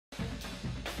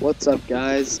What's up,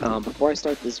 guys? Before I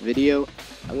start this video,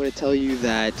 I'm going to tell you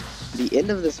that the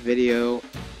end of this video,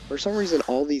 for some reason,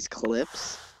 all these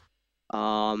clips,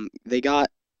 they got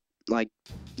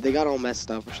all messed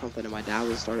up or something, and my dad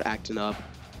was started acting up,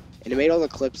 and it made all the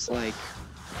clips like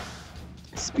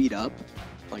speed up,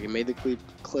 like it made the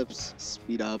clips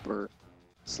speed up or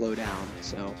slow down.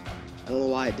 So I don't know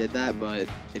why it did that, but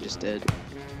it just did.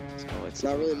 So it's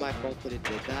not really my fault that it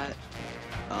did that.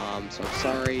 So I'm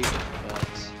sorry,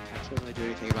 but I can't really do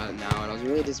anything about it now, and I was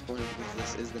really disappointed because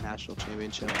this is the national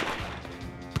championship.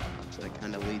 So that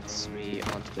kind of leads me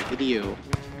onto the video.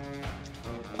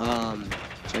 So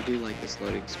I do like this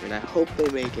loading screen. I hope they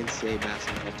make NCAA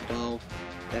basketball 12.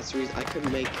 That's the reason I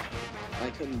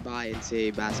couldn't buy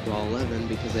NCAA basketball 11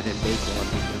 because I didn't make one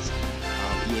because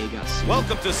EA got sued.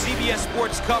 Welcome to CBS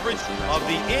Sports coverage of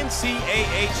the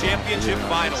NCAA Championship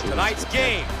Final. Tonight's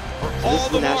game for all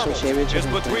the marbles is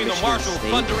between the Marshall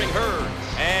Thundering Herd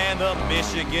and the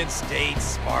Michigan State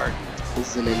Spartans.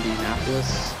 This is in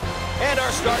Indianapolis. And our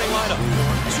starting lineup.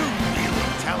 Two really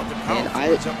talented and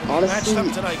honestly,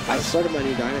 I started my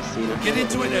new Dynasty. We'll get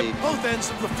into it at both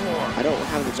ends of the floor. I don't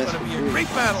have the best. It's going to be a great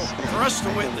battle for us to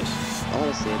witness.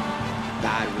 Honestly,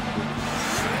 bad recruiting.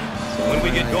 So when we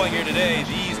get going here today,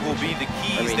 these will be the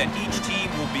keys that each team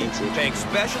will be paying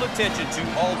special attention to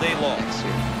all day long. Next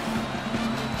year.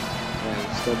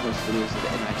 Still post videos of the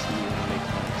NXT when I make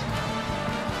friends.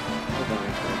 I hope I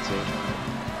make friends soon.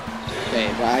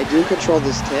 Okay, but I do control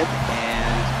this tip,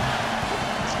 and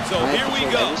so here we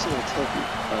go. Every single tip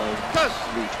of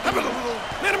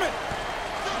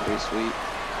pretty sweet,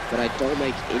 but I don't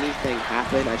make anything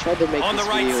happen. I tried to make on this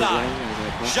the right video side.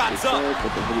 Shots up.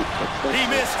 But he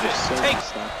missed it. So Take.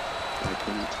 Stuff, I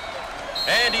couldn't.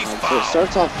 And he's So it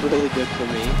starts off really good for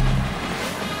me.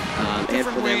 And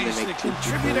different for them ways to make to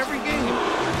contribute every game.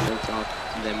 Starts off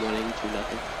them winning 2-0.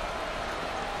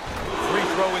 Free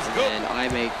throw is good. And I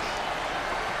make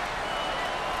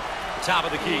top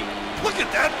of the key. Look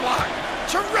at that block.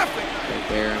 Terrific. Right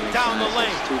there. Down the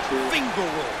lane. 2-2. Finger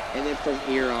roll. And then from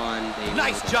here on, they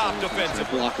nice job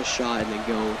defensively. Block a shot and then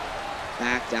go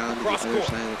back down to cross the other court.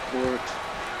 side of the court.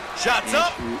 Shots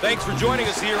up. Thanks for joining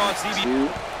us here on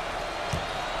CBS.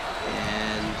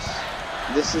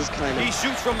 And this is kind of. He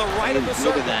shoots from the right of the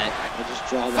circle. Look at that. I just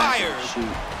draw back and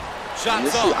shoot.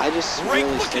 Shots up. I just great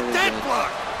really look at that block.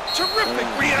 Terrific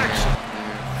reaction.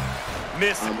 He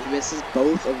misses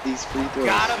both of these free throws.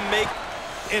 Gotta make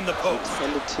in the post.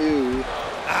 10-2.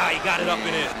 Ah, he got it up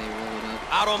and in.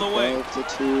 Out on the way.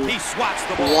 12-2. He swats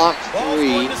the ball. Blocked Ball's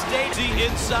 3. going to stay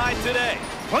inside today.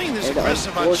 Playing this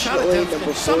aggressive on shot attempts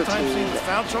can sometimes lead to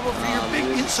foul trouble for your big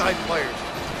inside players.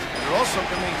 And it also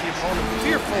can make the opponent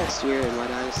fearful. Next year in my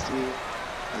Dynasty,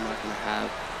 I'm not going to have.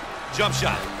 Jump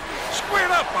shot. Squared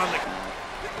up on the.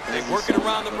 They work it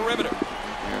around the perimeter.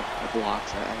 The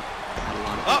blocks. I had a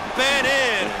lot of. Up and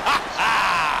in. Ha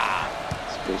ha.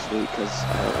 It's pretty sweet because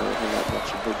I don't really have that much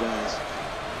of big guys.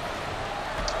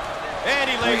 And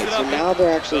he lays it up. So now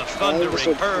they're actually trying to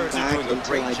Thundering Herds are doing a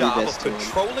great job of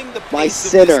controlling the my pace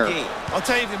center. of this game. I'll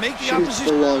tell you, if you make the Shoots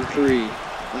opposition. the long three.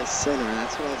 My center.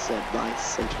 That's what I said. My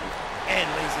center. And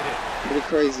lays it in. Pretty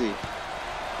crazy.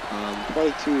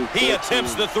 22. He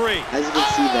attempts the three. As you can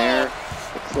see there,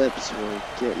 the clips were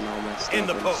getting all messed in up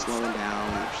the post. Slowing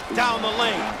down. Down the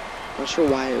lane. Not sure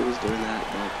why it was doing that,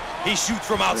 but he shoots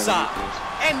from outside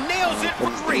and nails it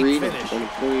for great finish.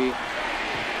 23.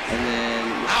 And then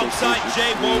outside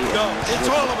Jay won't go. It's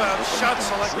all about shot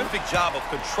selection. Terrific job of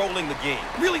controlling the game.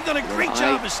 Really done a great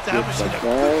job establishing a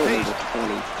good pace.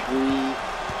 23.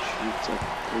 Shoots up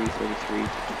 3-33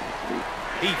 to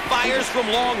 53. He fires from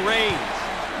long range.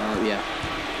 Yeah.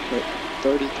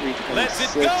 33 to 26. Let's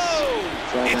it go.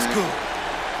 It's good.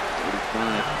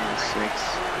 35 26.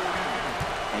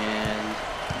 And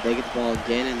they get the ball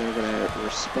again, and they're going to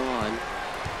respond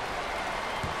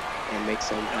and make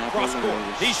some happen. Cross court.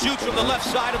 He shoots from the left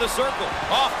side of the circle.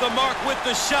 Off the mark with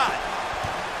the shot.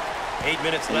 8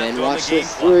 minutes left on the game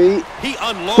clock. He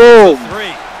unloads the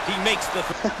three. He makes the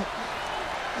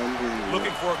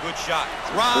looking for a good shot.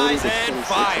 Rise and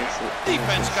fire.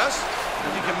 Defense, Gus.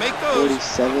 If you can make those,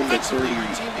 47 to 30.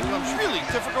 your team becomes really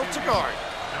difficult to guard.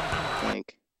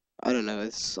 I don't know.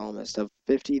 It's all messed up.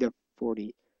 50 to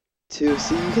 42.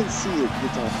 See, you can see it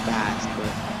gets all fast,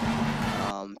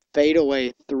 but fade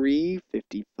away 3,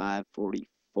 55,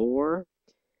 44.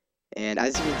 And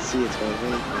as you can see, it's going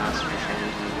really fast for some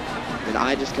reason. And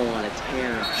I just go on a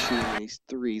tear shooting these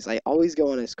threes. I always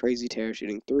go on this crazy tear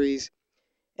shooting threes,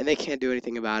 and they can't do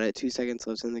anything about it. 2 seconds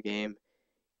left in the game.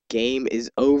 Game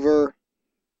is over.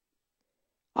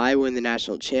 I win the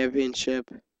national championship.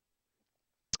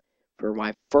 for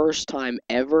my first time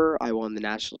ever, I won the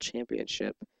national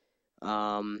championship,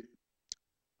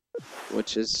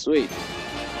 which is sweet.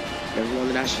 Never won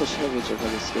the national championship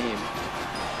in this game.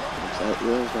 So that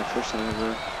was my first time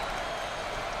ever.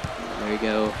 And there you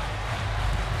go.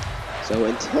 So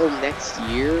until next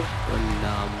year, when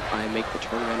I make the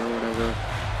tournament or whatever,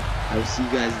 I will see you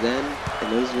guys then in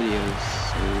those videos.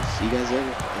 So see you guys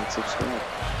then, and subscribe.